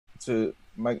to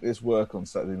make this work on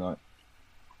Saturday night?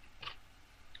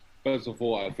 First of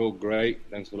all, I feel great.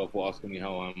 Thanks a lot for asking me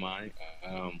how am I.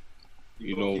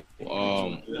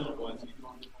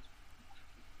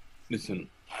 Listen,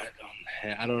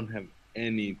 I don't have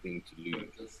anything to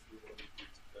lose.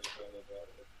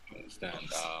 You understand?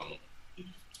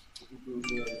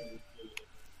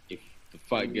 If the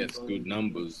fight gets good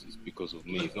numbers, it's because of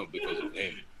me. It's not because of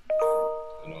him.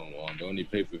 The only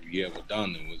pay-per-view he ever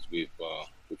done was with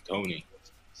Tony.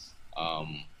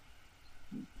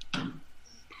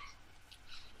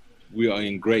 We are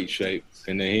in great shape.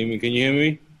 Can they hear me? Can you hear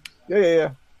me?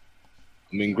 Yeah.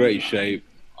 I'm in great shape.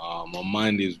 My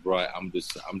mind is right. I'm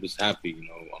just happy.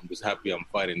 I'm just happy I'm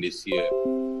fighting this year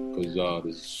because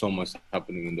there's so much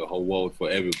happening in the whole world for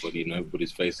everybody.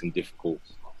 Everybody's facing difficult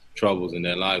troubles in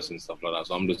their lives and stuff like that.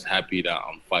 So I'm just happy that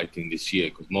I'm fighting this year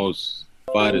because most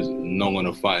fighters are not going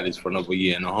to fight this for another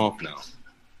year and a half now.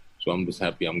 So I'm just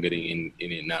happy I'm getting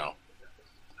in it now.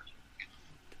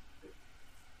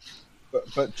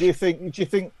 But do you think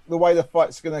the way the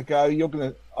fight's going to go, you're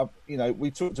going to, we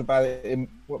talked about it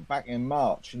back in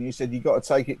March, and you said you got to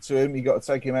take it to him, you got to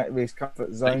take him out of his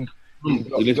comfort zone.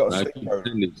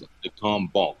 The calm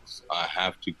box, I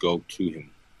have to go to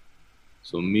him.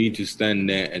 So me to stand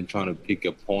there and trying to pick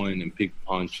a point and pick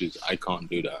punches, I can't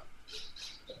do that.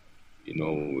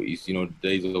 It's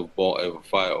days of a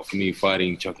fight of me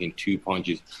fighting, chucking 2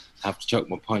 punches. I have to chuck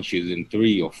my punches in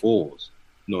 3 or 4s,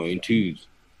 no, in 2s.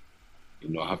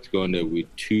 I have to go in there with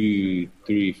 2,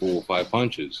 3, 4, 5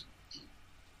 punches.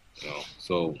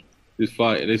 So this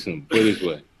fight, listen, put it this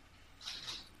way.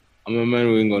 I'm a man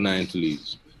who ain't got nothing to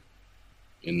lose.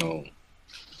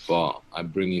 But I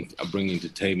bring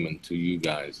entertainment to you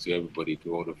guys, to everybody,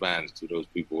 to all the fans, to those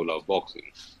people who love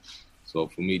boxing. So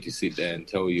for me to sit there and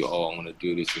tell you, I'm going to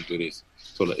do this and do this,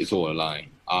 so it's all a lie.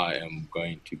 I am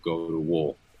going to go to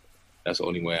war. That's the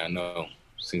only way I know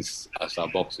since I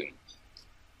started boxing.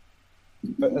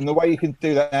 And the way you can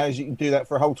do that now is you can do that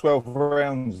for a whole 12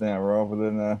 rounds now, rather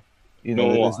than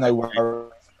there's no worry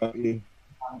about you.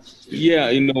 Yeah,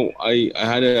 I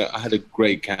had a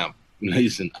great camp.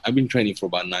 Listen, I've been training for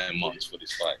about 9 months for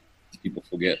this fight. People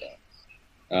forget that.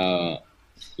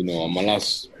 On my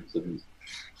last,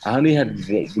 I only had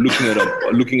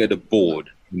looking at the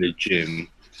board in the gym.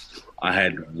 I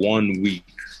had 1 week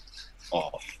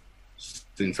off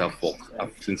since I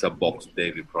boxed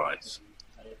David Price.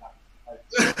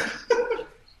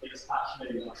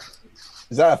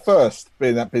 Is that a first,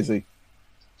 being that busy?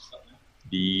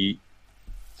 Yeah.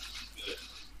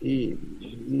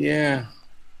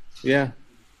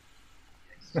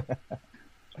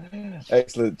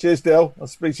 Excellent. Cheers, Del. I'll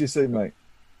speak to you soon, mate.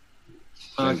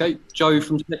 Okay, Joe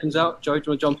from Seconds Out. Joe, do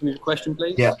you want to jump in with a question,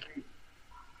 please? Yeah.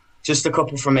 Just a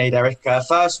couple from me, Derek.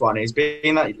 First one is,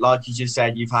 being that, like you just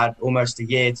said, you've had almost a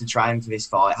year to train for this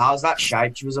fight. How's that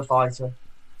shaped you as a fighter?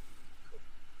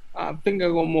 I think I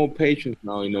got more patience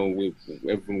now, with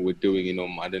everything we're doing.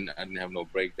 I didn't have no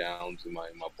breakdowns in my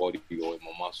body or in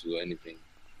my muscles or anything.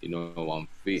 I'm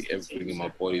fit. Everything in my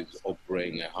body is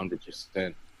operating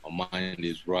 100%. My mind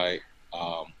is right.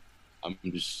 I'm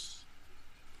just.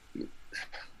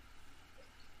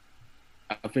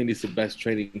 I think it's the best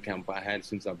training camp I had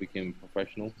since I became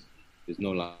professional. There's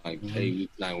no hey, we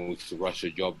was to rush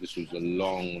a job. This was a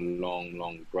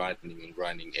long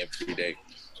grinding every day.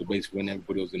 So basically, when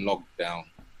everybody was in lockdown,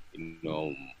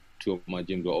 2 of my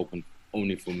gyms were open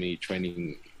only for me,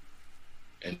 training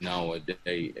an hour a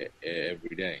day,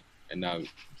 every day. And now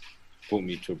put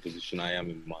me to a position I am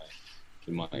in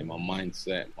my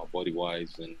mindset, my body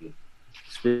wise and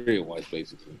spirit wise,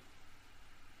 basically.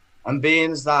 And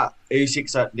being that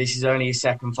Usyk, this is only his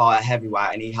second fight at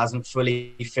heavyweight, and he hasn't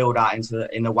fully filled out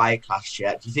in the weight class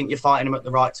yet, do you think you're fighting him at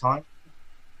the right time?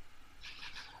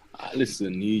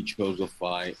 Listen, he chose to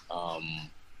fight.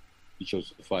 He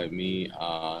chose to fight me,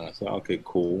 and I said, okay,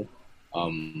 cool.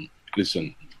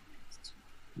 Listen,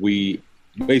 I'm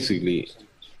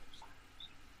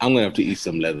gonna have to eat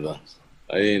some leather.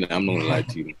 I'm not gonna lie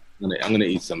to you. I'm gonna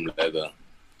eat some leather.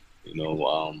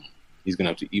 He's gonna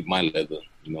have to eat my leather.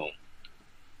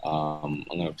 I'm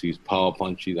gonna have to use power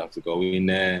punches. I have to go in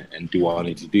there and do what I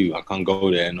need to do. I can't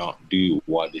go there and not do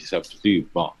what I just have to do.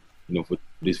 But for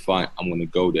this fight, I'm gonna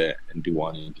go there and do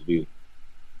what I need to do.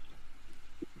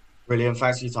 Brilliant.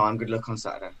 Thanks for your time. Good luck on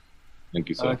Saturday. Thank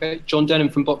you, sir. Okay, John Denham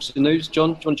from Boxing News.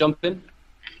 John, do you want to jump in?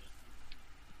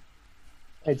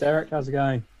 Hey, Derek, how's it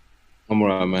going? I'm all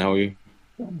right, man. How are you?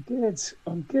 I'm good.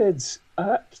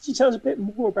 Could you tell us a bit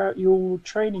more about your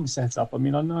training setup? I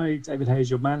mean, I know David Hayes,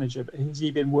 your manager, but has he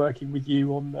been working with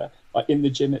you on in the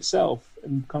gym itself,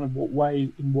 and kind of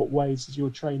in what ways is your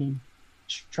training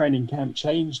training camp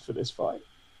changed for this fight?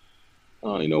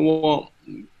 You know what?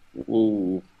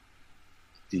 Well,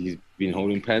 he's been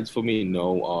holding pads for me.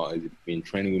 No. Has he been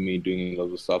training with me, doing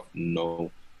lots of stuff?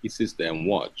 No. He sits there and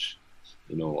watch.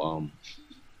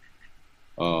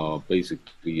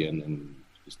 Basically, and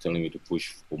just telling me to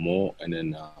push for more. And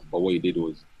then, but what he did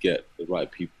was get the right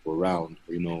people around,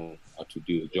 to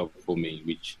do the job for me,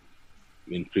 which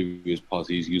in previous past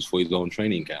he's used for his own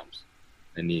training camps.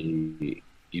 And he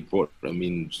brought them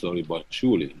in slowly but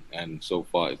surely. And so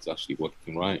far, it's actually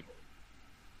working right.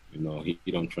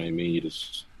 He don't train me. He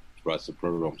just writes the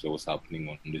program, say what's happening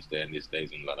on this day and this day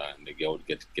and like that. And they all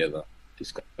get together,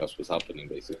 discuss what's happening,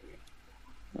 basically.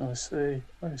 I see.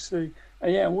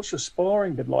 And what's your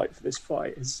sparring been like for this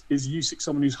fight? Is Usyk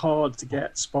someone who's hard to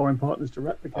get sparring partners to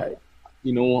replicate?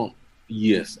 You know what?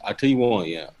 Yes. I tell you what,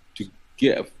 yeah. To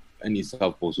get any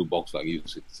southpaws who box like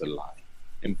Usyk, it's a lie.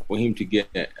 And for him to get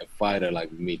a fighter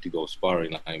like me to go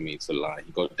sparring like me, it's a lie.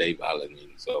 He got Dave Allen in,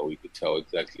 so you could tell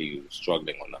exactly he was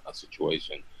struggling on that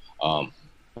situation. For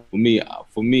me,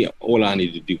 all I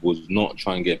needed to do was not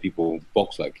try and get people who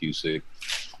box like Usyk.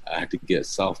 I had to get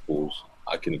southpaws.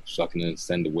 I can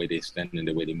understand the way they stand and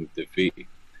the way they move their feet.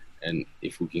 And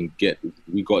if we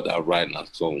got that right now,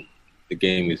 so the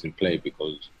game is in play,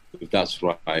 because if that's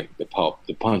right, the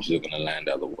punches are going to land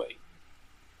the other way.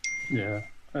 Yeah.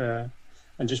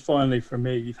 And just finally from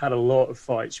me, you've had a lot of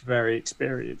fights, very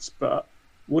experienced, but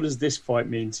what does this fight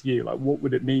mean to you? Like, what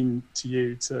would it mean to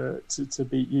you to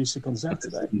beat Usyk on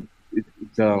Saturday?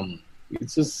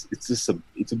 It's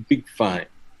a big fight,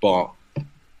 but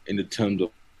in the terms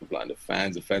of like the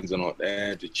fans are not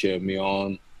there to cheer me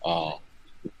on.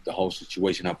 The whole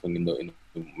situation happening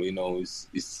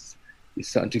it's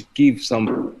starting to give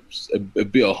a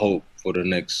bit of hope for the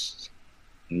next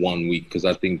 1 week, because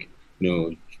I think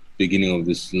beginning of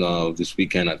this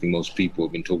weekend, I think most people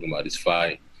have been talking about this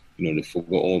fight. They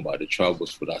forgot all about the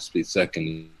troubles for that split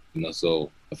second.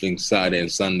 So I think Saturday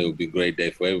and Sunday will be a great day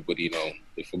for everybody.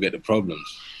 They forget the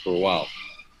problems for a while.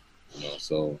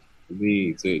 So for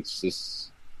me, it's just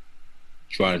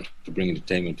trying to bring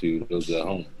entertainment to those at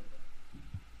home.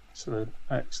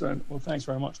 Excellent. Well, thanks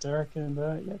very much, Derek, and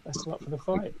best of luck for the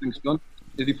fight. Thanks, John.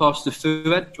 If you pass to Fuad, do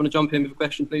you want to jump in with a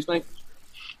question, please, mate?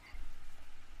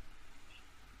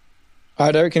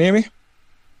 Hi, Derek. Can you hear me?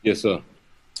 Yes, sir.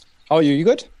 How are you? You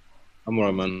good? I'm all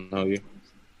right, man. How are you?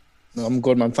 No, I'm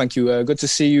good, man. Thank you. Good to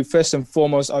see you. First and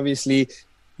foremost, obviously,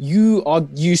 you are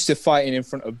used to fighting in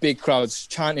front of big crowds,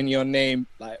 chanting your name,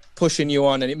 like pushing you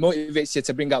on, and it motivates you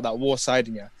to bring out that war side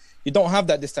in you. You don't have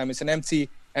that this time. It's an empty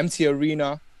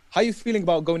arena. How are you feeling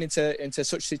about going into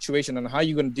such situation, and how are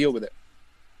you going to deal with it?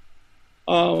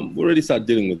 We already started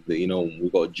dealing with it. We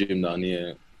got a gym down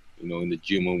here. In the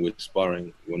gym when we're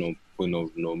sparring, we're not putting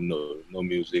no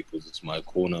music, because it's my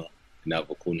corner, and I have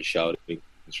a corner shouting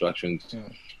instructions. Yeah.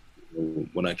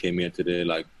 When I came here today,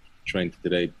 train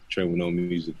with no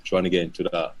music, trying to get into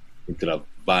that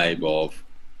vibe of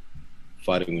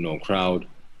fighting with no crowd.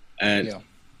 And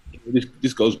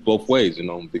this goes both ways,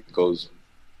 because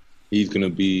he's gonna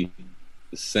be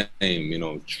the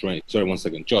same, train. Sorry, 1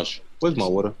 second. Josh, where's my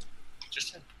water?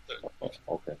 Just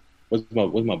okay.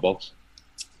 Where's my box?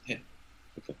 Yeah.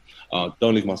 Okay.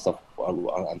 Don't leave my stuff.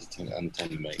 I'll understand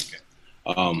you, mate.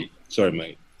 Sorry,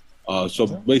 mate. So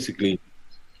basically,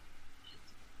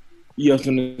 you have to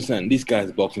understand, this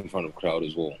guy's boxing in front of a crowd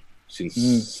as well. Since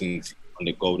on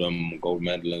the gold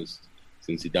medalist,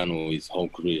 since he done all his whole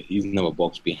career, he's never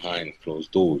boxed behind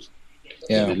closed doors.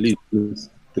 Yeah.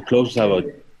 The closest I have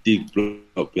a deep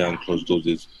block behind closed doors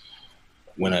is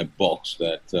when I boxed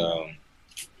at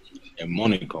in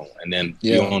Monaco, and then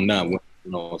beyond that, when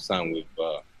I signed with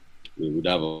we would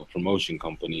have a promotion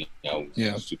company.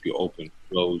 To be open,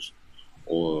 close,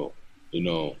 or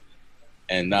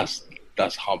and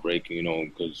that's heartbreaking,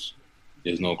 because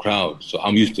there's no crowd. So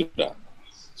I'm used to that.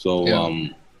 So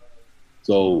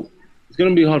so it's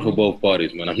gonna be hard for both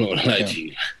parties, man. I'm not gonna lie to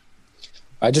you.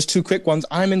 Just two quick ones.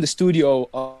 I'm in the studio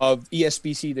of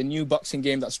ESBC, the new boxing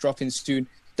game that's dropping soon.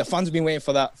 The fans have been waiting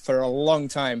for that for a long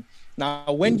time.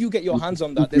 Now, when you get your hands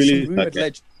on that, there's some rumored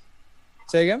legends.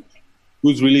 Say again?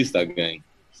 Who's released that game?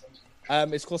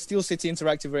 It's called Steel City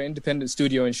Interactive, an independent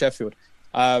studio in Sheffield.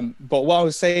 But what I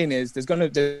was saying is there's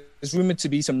rumored to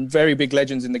be some very big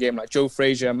legends in the game, like Joe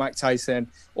Frazier, Mike Tyson,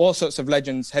 all sorts of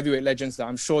legends, heavyweight legends that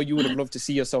I'm sure you would have loved to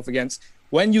see yourself against.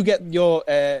 When you get your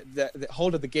the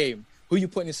hold of the game, who are you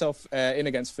putting yourself in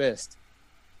against first?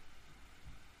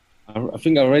 I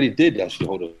think I already did actually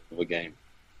hold of a game.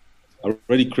 I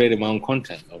already created my own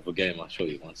content of a game. I'll show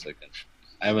you 1 second.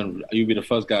 You'll be the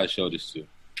first guy I show this to.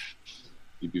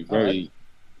 You'd be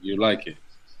you like it.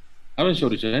 I haven't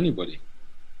showed it to anybody.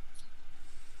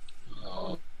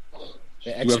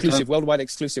 Yeah, exclusive, worldwide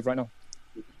exclusive right now.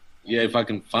 Yeah, if I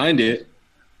can find it.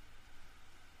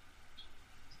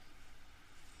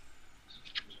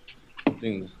 I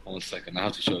think, 1 second, I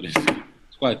have to show this.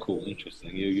 It's quite cool,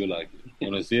 interesting. You like it.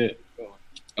 You want to see it?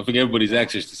 I think everybody's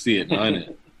anxious to see it now, isn't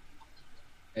it?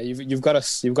 Yeah, you've got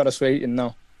us waiting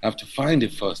now. I have to find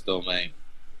it first, though, man.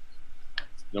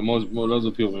 You know, loads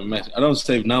of people message. I don't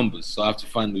save numbers, so I have to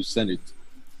find who sent it.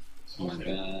 Oh my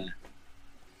God.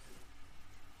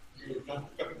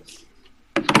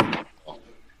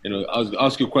 You know, I'll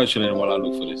ask you a question and while I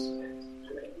look for this.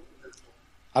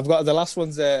 I've got the last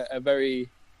one's a very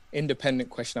independent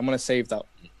question. I'm going to save that.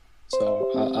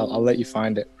 So I'll let you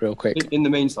find it real quick. In the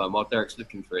meantime, while Derek's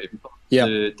looking for it,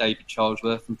 to David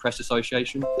Charlesworth from Press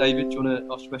Association. David, do you want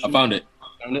to ask a question? I found it.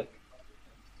 Found it?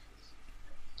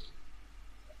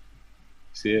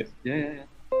 See it? Yeah.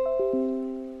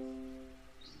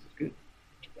 Good.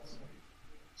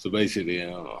 So basically,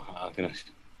 how can I...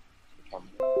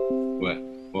 Where?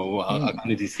 Well, I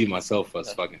need to see myself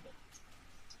first. Fucking.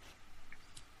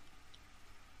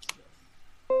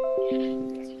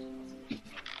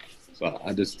 So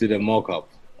I just did a mock-up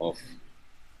of...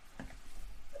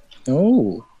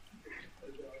 Oh.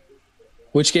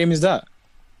 Which game is that?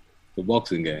 The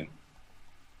boxing game.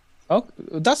 Oh,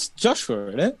 that's Joshua,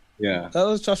 isn't it? Yeah. That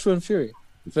was Joshua and Fury.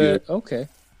 Okay.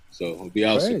 So it'll be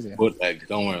out soon. Bootleg.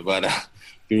 Don't worry about that.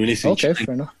 Be releasing. Okay,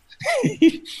 fair enough.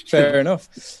 Fair enough.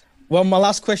 Well, my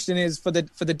last question is for the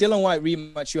Dylan White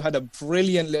rematch. You had a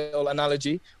brilliant little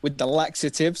analogy with the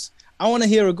laxatives. I want to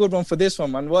hear a good one for this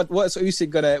one, man. What's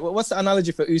Usyk gonna? What's the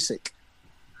analogy for Usyk?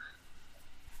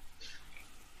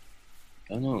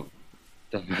 I don't know.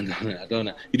 I don't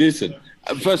know. You listen.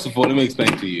 First of all, let me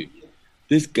explain to you.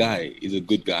 This guy is a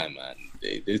good guy, man.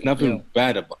 There's nothing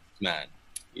bad about this man.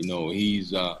 You know, he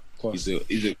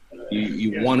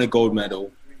won a gold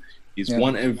medal. He's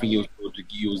won everything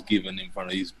he was given in front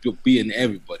of. He's beating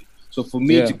everybody. So for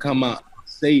me to come out and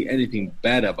say anything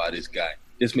bad about this guy,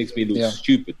 this makes me look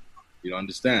stupid. You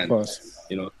understand?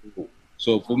 You know.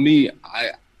 So for me,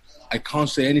 I can't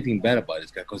say anything bad about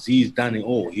this guy because he's done it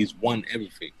all. He's won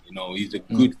everything. You know, he's a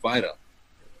good fighter.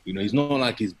 You know, he's not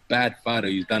like he's a bad fighter.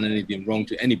 He's done anything wrong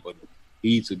to anybody.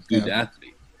 He's a good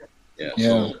athlete. Yeah.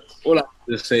 So all I have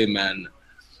to say, man,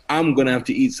 I'm gonna have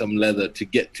to eat some leather to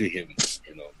get to him.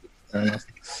 You know.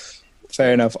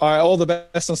 Fair enough. All right. All the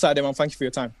best on Saturday, man. Thank you for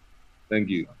your time. Thank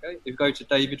you. Okay. We'll go to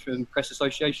David from Press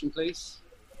Association, please.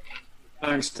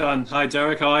 Thanks, Dan. Hi,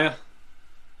 Derek. How are you?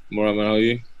 Moran, how are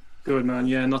you? Good, man.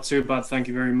 Yeah, not too bad. Thank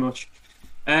you very much.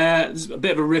 There's a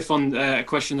bit of a riff on a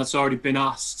question that's already been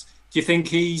asked. Do you think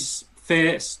he's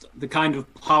faced the kind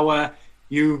of power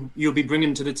you'll be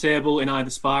bringing to the table in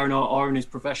either sparring or in his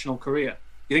professional career?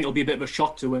 Do you think it'll be a bit of a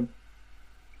shock to him?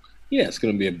 Yeah, it's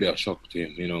going to be a bit of a shock to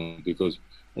him, you know, because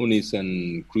only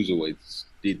some cruiserweights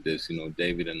did this, you know,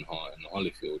 David and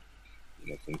Holyfield, you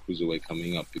know, from cruiserweight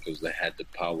coming up because they had the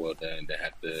power there and they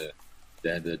had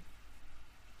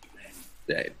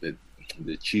the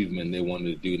achievement they wanted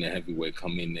to do in the heavyweight,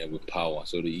 come in there with power.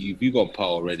 So if you got power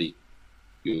already,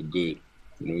 you're good.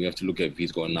 You know, you have to look at if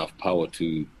he's got enough power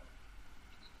to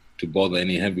bother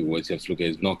any heavyweights. You have to look at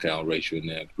his knockout ratio in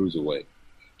there, cruiserweight.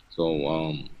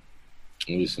 So,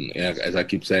 listen, as I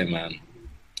keep saying, man,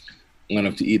 I'm going to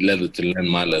have to eat leather to lend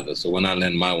my leather. So when I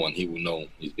lend my one, he will know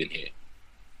he's been here.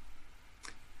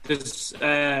 There's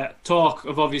talk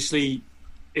of obviously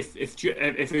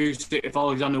if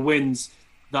Alexander wins,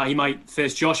 that he might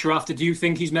face Joshua after. Do you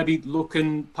think he's maybe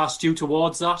looking past you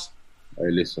towards that? Hey,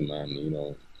 listen, man.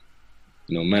 You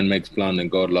know, man makes plan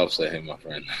and God laughs at him, my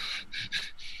friend.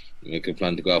 You make a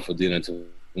plan to go out for dinner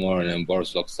tomorrow, and then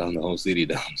Boris locks down the whole city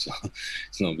down. So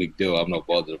it's no big deal. I'm not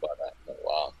bothered about that. But,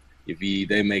 wow. If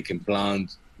they making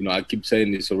plans, you know, I keep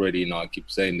saying this already. You know, I keep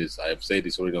saying this. I have said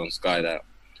this already on Sky that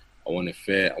I want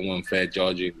fair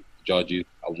judges.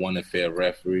 I want a fair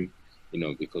referee. You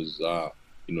know, because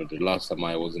you know, the last time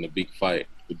I was in a big fight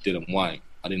with Dylan White,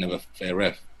 I didn't have a fair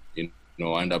ref. You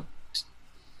know, I ended up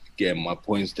getting my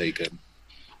points taken,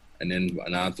 and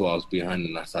I thought I was behind,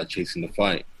 and I started chasing the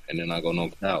fight, and then I got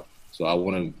knocked out. So I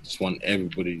just want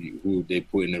everybody who they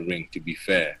put in the ring to be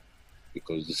fair,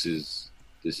 because this is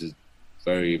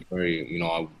very, very, you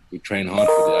know, we train hard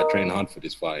for this. I train hard for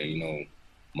this fight, you know,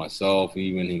 myself,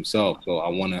 even himself. So I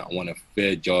want a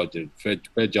fair judge and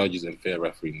fair judges and fair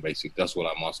refereeing. Basically, that's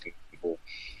what I'm asking for,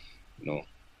 you know.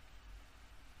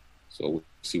 So we'll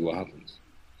see what happens.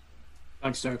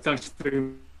 Thanks, Derek. Thanks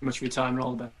very much for your time and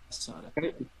all the best.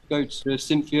 Okay, go to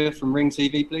Cynthia from Ring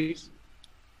TV, please.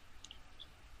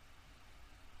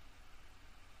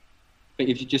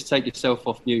 If you just take yourself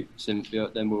off mute, Cynthia,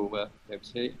 then we'll be able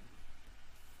to hear you.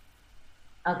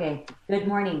 Okay, good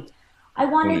morning. I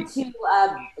wanted to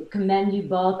commend you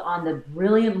both on the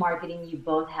brilliant marketing you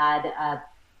both had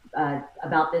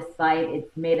about this fight.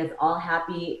 It's made us all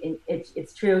happy.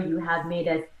 It's true, you have made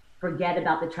us forget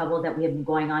about the trouble that we have been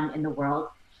going on in the world.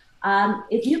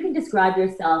 If you can describe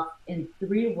yourself in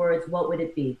 3 words, what would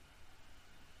it be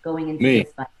going into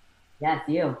this fight? Yes,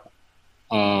 you.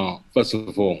 First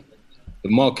of all, the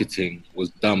marketing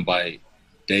was done by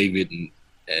David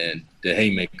and the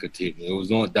Haymaker team. It was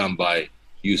not done by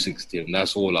U6 team.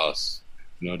 That's all us.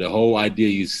 The whole idea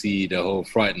you see, the whole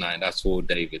Fright Night, that's all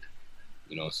David.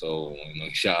 So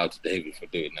shout out to David for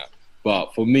doing that.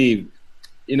 But for me,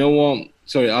 you know what?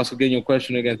 Sorry, ask again your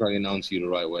question again so I can answer you the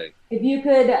right way. If you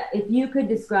could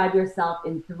describe yourself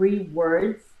in 3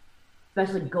 words,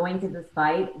 especially going to this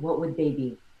fight, what would they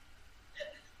be?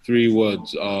 3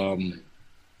 words.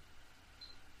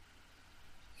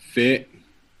 Fit,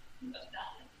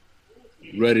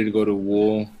 ready to go to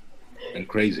war, and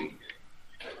crazy.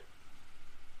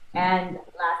 And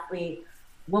lastly,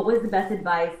 what was the best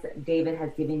advice David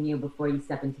has given you before you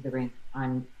step into the ring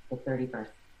on the 31st?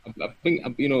 I think,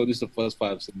 this is the first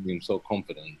fight I've seen him so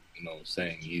confident,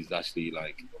 saying he's actually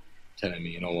telling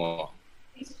me, what,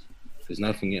 there's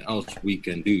nothing else we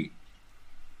can do,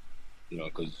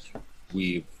 because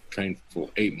we've trained for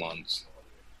 8 months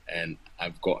and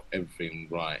I've got everything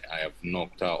right. I have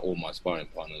knocked out all my sparring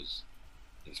partners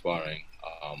in sparring.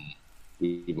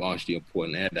 We've actually put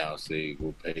an ad out saying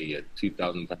we'll pay you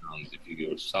 £2,000 if you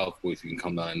go southwest, if you can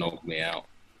come down and knock me out.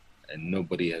 And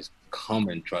nobody has come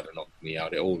and tried to knock me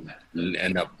out. They all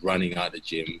end up running out of the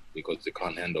gym because they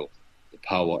can't handle the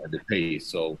power and the pace.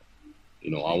 So, I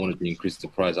wanted to increase the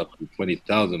price up to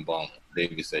 20,000 pounds.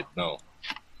 David said no.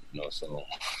 So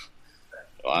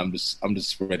I'm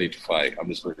just ready to fight. I'm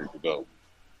just ready to go.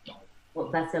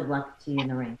 Well, best of luck to you in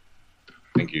the ring.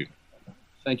 Thank you.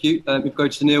 Thank you. We go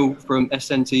to Neil from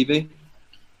SNTV.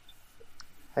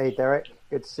 Hey, Derek.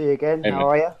 Good to see you again. Hey, How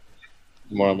are you?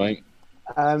 Tomorrow, mate.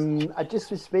 I just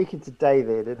was speaking to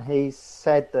David, and he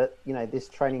said that this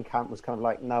training camp was kind of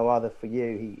like no other for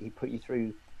you. He put you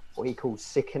through what he called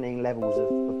sickening levels of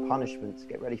punishment to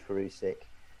get ready for Usyk.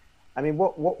 I mean,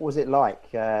 what was it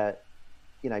like?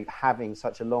 Having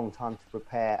such a long time to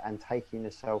prepare and taking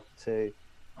yourself to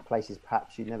places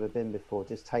perhaps you'd never been before.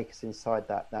 Just take us inside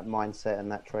that mindset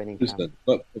and that training camp.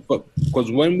 But because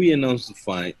when we announced the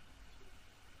fight,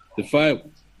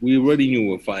 we already knew we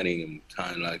were fighting in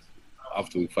time.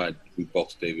 After we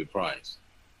boxed David Price,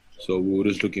 so we were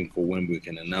just looking for when we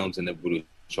can announce, and everybody was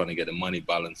trying to get the money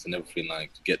balance and everything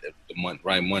to get the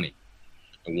right money,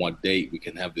 and what date we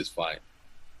can have this fight.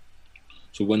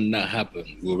 So when that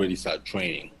happened, we already started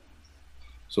training.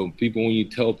 So when you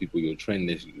tell people you're training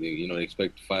this, they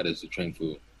expect fighters to train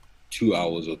for 2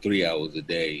 hours or 3 hours a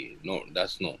day. No,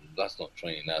 that's not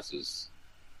training. That's just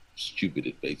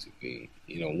stupid, basically.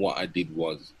 What I did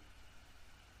was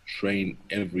train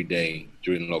every day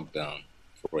during lockdown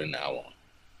for an hour.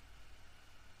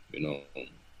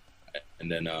 And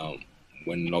then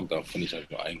when lockdown finished,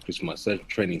 I increased my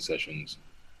training sessions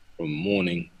from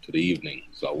morning to the evening.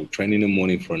 So I would train in the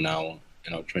morning for an hour,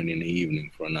 and I'll train in the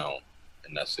evening for an hour.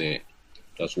 And that's it.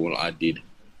 That's what I did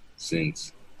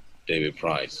since David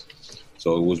Price.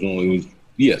 So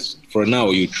yes, for an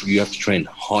hour, you have to train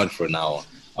hard for an hour.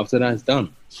 After that, it's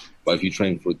done. But if you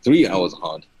train for 3 hours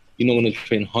hard, you're not going to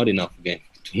train hard enough again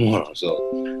for tomorrow. So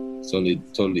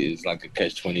totally it's like a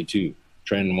catch-22.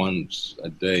 Train once a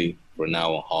day for an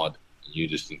hour hard, and you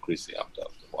just increase it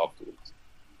afterwards.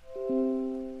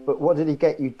 But what did he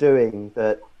get you doing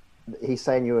that he's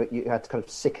saying you had kind of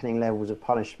sickening levels of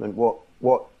punishment?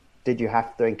 What did you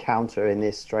have to encounter in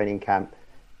this training camp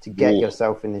to get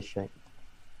yourself in this shape?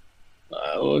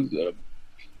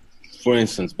 For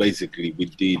instance, basically, we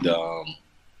did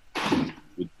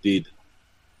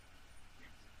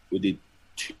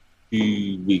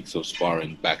 2 weeks of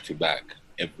sparring back to back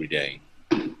every day,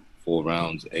 4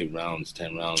 rounds, 8 rounds,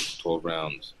 10 rounds, 12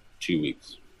 rounds, 2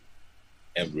 weeks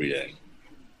every day.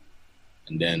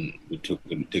 And then we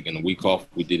taking a week off.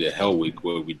 We did a hell week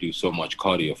where we do so much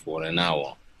cardio for an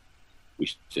hour,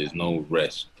 which there's no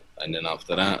rest. And then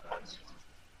after that,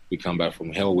 we come back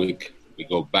from hell week. We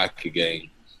go back again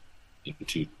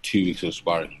into 2 weeks of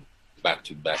sparring, back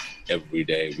to back every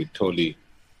day. We'll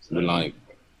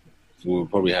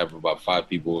probably have about 5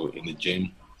 people in the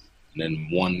gym, and then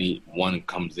one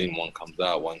comes in, one comes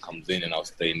out, one comes in, and I'll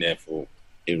stay in there for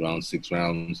 8 rounds, 6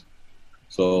 rounds.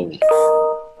 So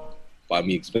by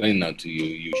me explaining that to you,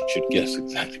 you should guess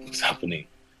exactly what's happening.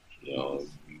 You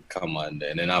come on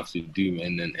there, and then after you do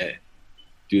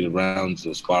the rounds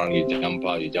of sparring, you jump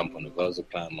out, you jump on the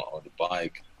Versaclimber or the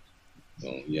bike.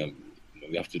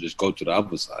 You have to just go to the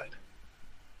other side.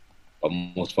 But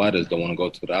most fighters don't want to go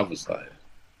to the other side.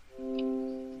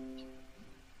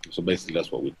 So basically,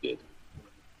 that's what we did.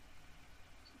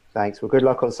 Thanks. Well, good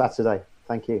luck on Saturday.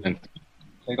 Thank you. Thank you.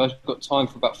 Okay, guys, we've got time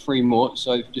for about 3 more.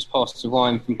 So just pass to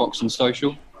Ryan from Boxing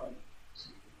Social.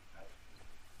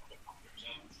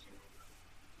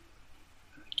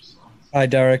 Hi,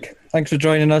 Derek. Thanks for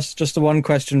joining us. Just the one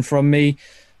question from me.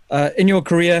 In your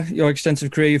career, your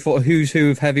extensive career, you fought a who's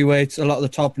who of heavyweights, a lot of the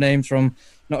top names from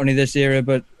not only this era,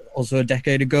 but also a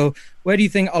decade ago. Where do you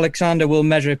think Alexander will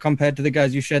measure compared to the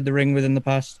guys you shared the ring with in the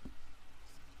past?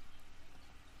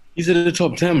 He's in the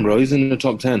top 10, bro. He's in the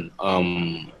top 10.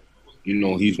 You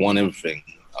know, he's won everything.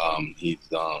 He's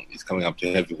coming up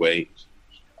to heavyweight.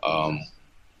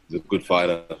 He's a good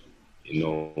fighter. You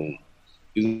know,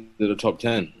 he's in the top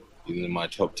 10. He's in my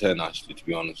top 10, actually, to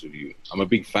be honest with you. I'm a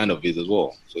big fan of his as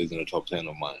well, so he's in the top 10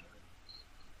 of mine.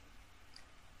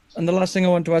 And the last thing I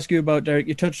want to ask you about, Derek,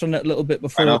 you touched on it a little bit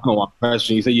before. I have one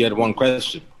question. You said you had one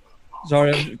question.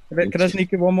 Sorry, could I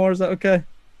sneak in one more? Is that okay?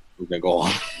 Okay, go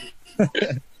on.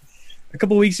 A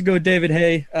couple of weeks ago, David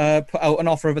Hay put out an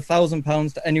offer of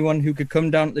 £1,000 to anyone who could come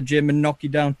down at the gym and knock you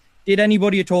down. Did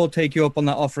anybody at all take you up on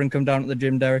that offer and come down at the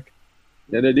gym, Derek?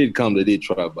 Yeah, they did come. They did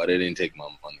try, but they didn't take my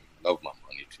money. I love my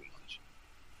money too much.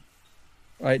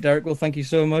 All right, Derek, well, thank you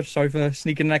so much. Sorry for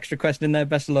sneaking an extra question in there.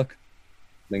 Best of luck.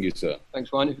 Thank you, sir.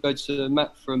 Thanks, Ryan. If you go to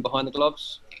Matt from Behind the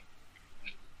Gloves.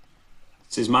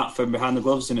 This is Matt from Behind the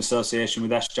Gloves in association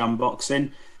with S-Jam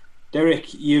Boxing.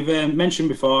 Derek, you've mentioned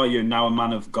before you're now a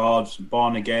man of God,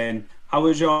 born again. How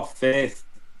has your faith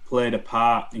played a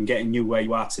part in getting you where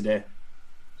you are today?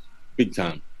 Big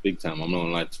time, big time. I'm not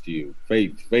gonna lie to you.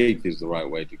 Faith is the right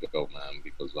way to go, man.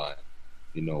 Because, like,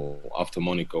 you know, after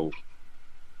Monaco,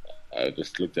 I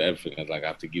just looked at everything. I was like, I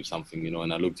have to give something, you know.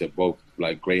 And I looked at both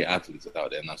like great athletes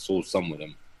out there, and I saw some of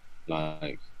them,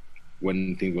 like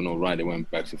when things were not right, they went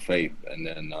back to faith, and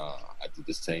then I did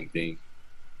the same thing,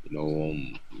 you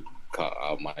know. Cut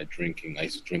out my drinking. I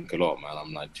used to drink a lot, man.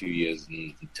 I'm like 2 years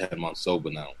and 10 months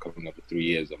sober now, coming up to 3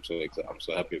 years. I'm so excited. I'm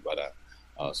so happy about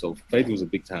that. So faith was a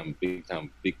big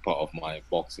part of my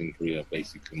boxing career.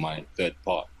 Basically, my third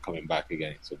part coming back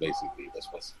again. So basically, that's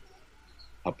what's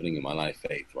happening in my life.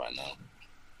 Faith right now.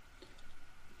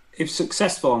 If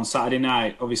successful on Saturday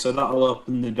night, obviously that'll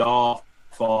open the door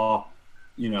for,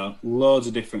 you know, loads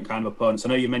of different kind of opponents. I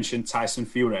know you mentioned Tyson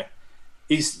Fury.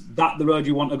 Is that the road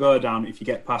you want to go down if you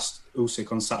get past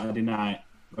Usyk on Saturday night,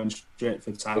 going straight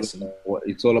for Tyson?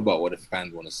 It's all about what the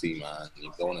fans want to see, man.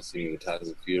 If they want to see me with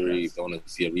Tyson Fury, if they want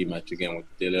to see a rematch again with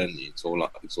Dylan, it's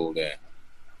all there.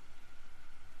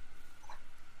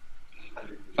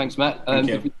 Thanks, Matt.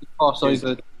 If you could pass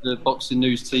over the Boxing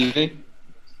News TV.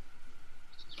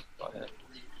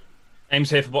 James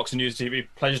here for Boxing News TV.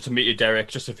 Pleasure to meet you, Derek.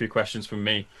 Just a few questions from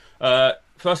me.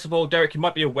 First of all, Derek, you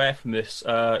might be aware from this.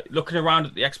 Looking around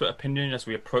at the expert opinion as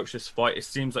we approach this fight, it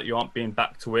seems like you aren't being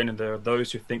backed to win, and there are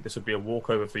those who think this would be a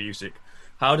walkover for Usyk.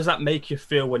 How does that make you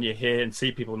feel when you hear and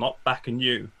see people not backing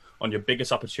you on your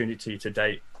biggest opportunity to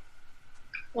date?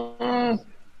 I'm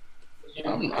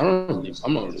not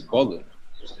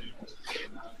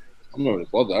really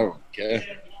bothered. I don't care.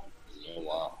 You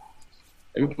know,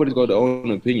 everybody's got their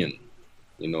own opinion.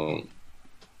 You know,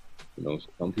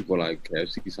 some people like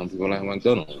KFC, some people like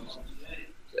McDonald's.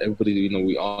 Everybody, you know,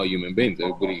 we are human beings.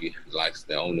 Everybody likes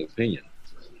their own opinion.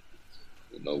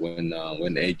 You know, when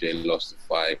AJ lost the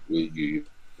fight with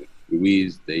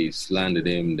Ruiz, they slandered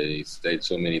him. They said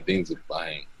so many things about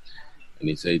him, and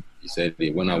he said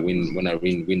when I win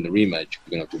the rematch, you're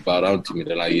gonna have to bow down to me.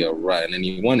 They're like, yeah, right, and then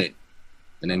he won it.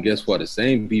 And then guess what? The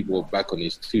same people are back on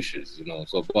his tushes, you know.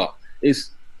 So, but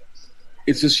it's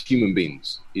just human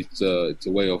beings. It's a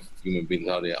way of human beings,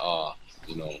 how they are,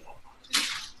 you know.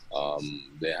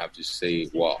 They have to say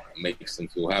what makes them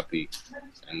feel happy,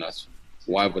 and that's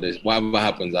whatever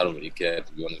happens. I don't really care,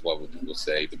 to be honest. Whatever people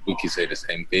say, the bookies say the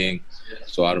same thing,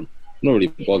 so I'm not really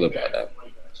bothered about that.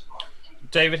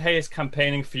 David Hay is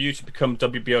campaigning for you to become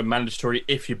WBO mandatory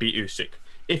if you beat Usyk.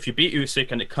 If you beat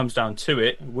Usyk and it comes down to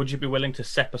it, would you be willing to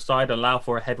step aside and allow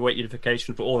for a heavyweight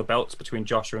unification for all the belts between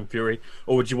Joshua and Fury,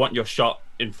 or would you want your shot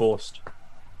enforced?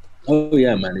 Oh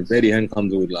yeah, man. If Eddie Hearn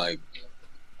comes with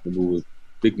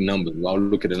big numbers, I'll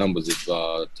look at the numbers. If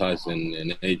Tyson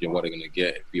and AJ, what they're gonna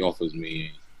get, if he offers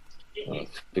me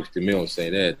 50 mil, say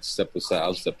that, step aside.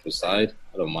 I'll step aside.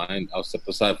 I don't mind. I'll step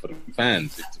aside for the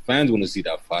fans. If the fans want to see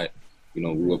that fight, you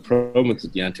know, we were promoted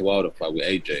the Deontay Wilder fight with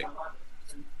AJ.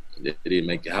 They didn't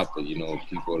make it happen, you know.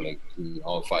 People like,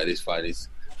 oh, fight this.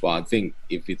 But I think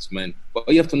if it's meant, but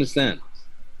you have to understand,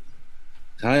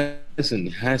 Tyson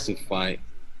has to fight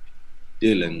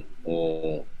Dylan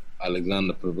or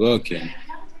Alexander Perverkin,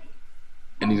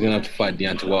 and he's gonna have to fight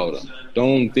Deontay Wilder.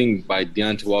 Don't think by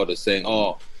Deontay Wilder saying,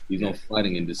 "Oh, he's not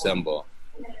fighting in December,"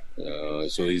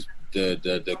 so he's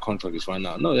the contract is run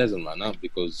out. No, it hasn't run out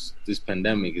because this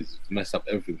pandemic has messed up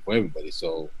everything for everybody.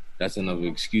 So that's another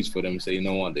excuse for them to say, you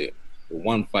know what, the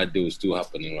one fight deal is still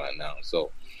happening right now.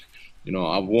 So, you know,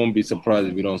 I won't be surprised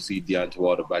if we don't see Deontay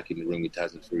Wilder back in the ring with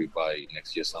Tyson Fury by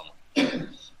next year summer.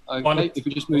 Okay, if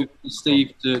we just move to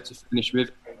Steve to finish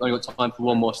with. Only got time for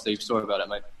one more, Steve. Sorry about that,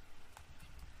 mate.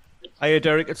 Hiya,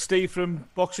 Derek. It's Steve from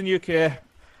Boxing UK.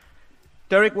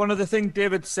 Derek, one of the things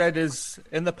David said is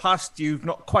in the past you've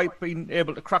not quite been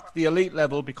able to crack the elite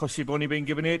level because you've only been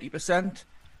given 80%,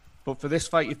 but for this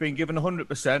fight you've been given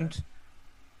 100%.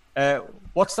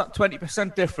 What's that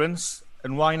 20% difference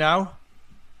and why now?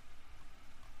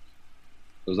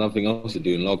 There's nothing else to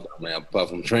do in lockdown, man, apart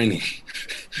from training.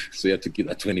 So you have to keep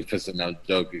that 20% out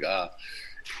joking.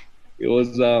 It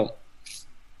was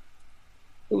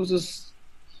just,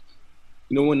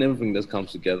 you know, when everything just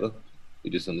comes together, you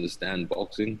just understand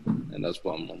boxing, and that's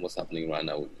what's happening right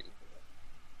now with me.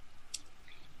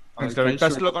 Thanks, Derek.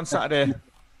 Best of luck on Saturday.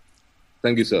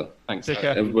 Thank you, sir. Thanks. Take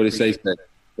care. Everybody stay safe.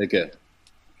 Take care.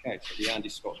 Okay, so the Andy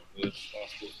Scott Sports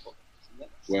Podcast.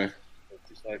 Where?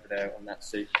 Just over there on that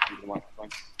seat, under the microphone.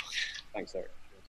 Thanks, Eric.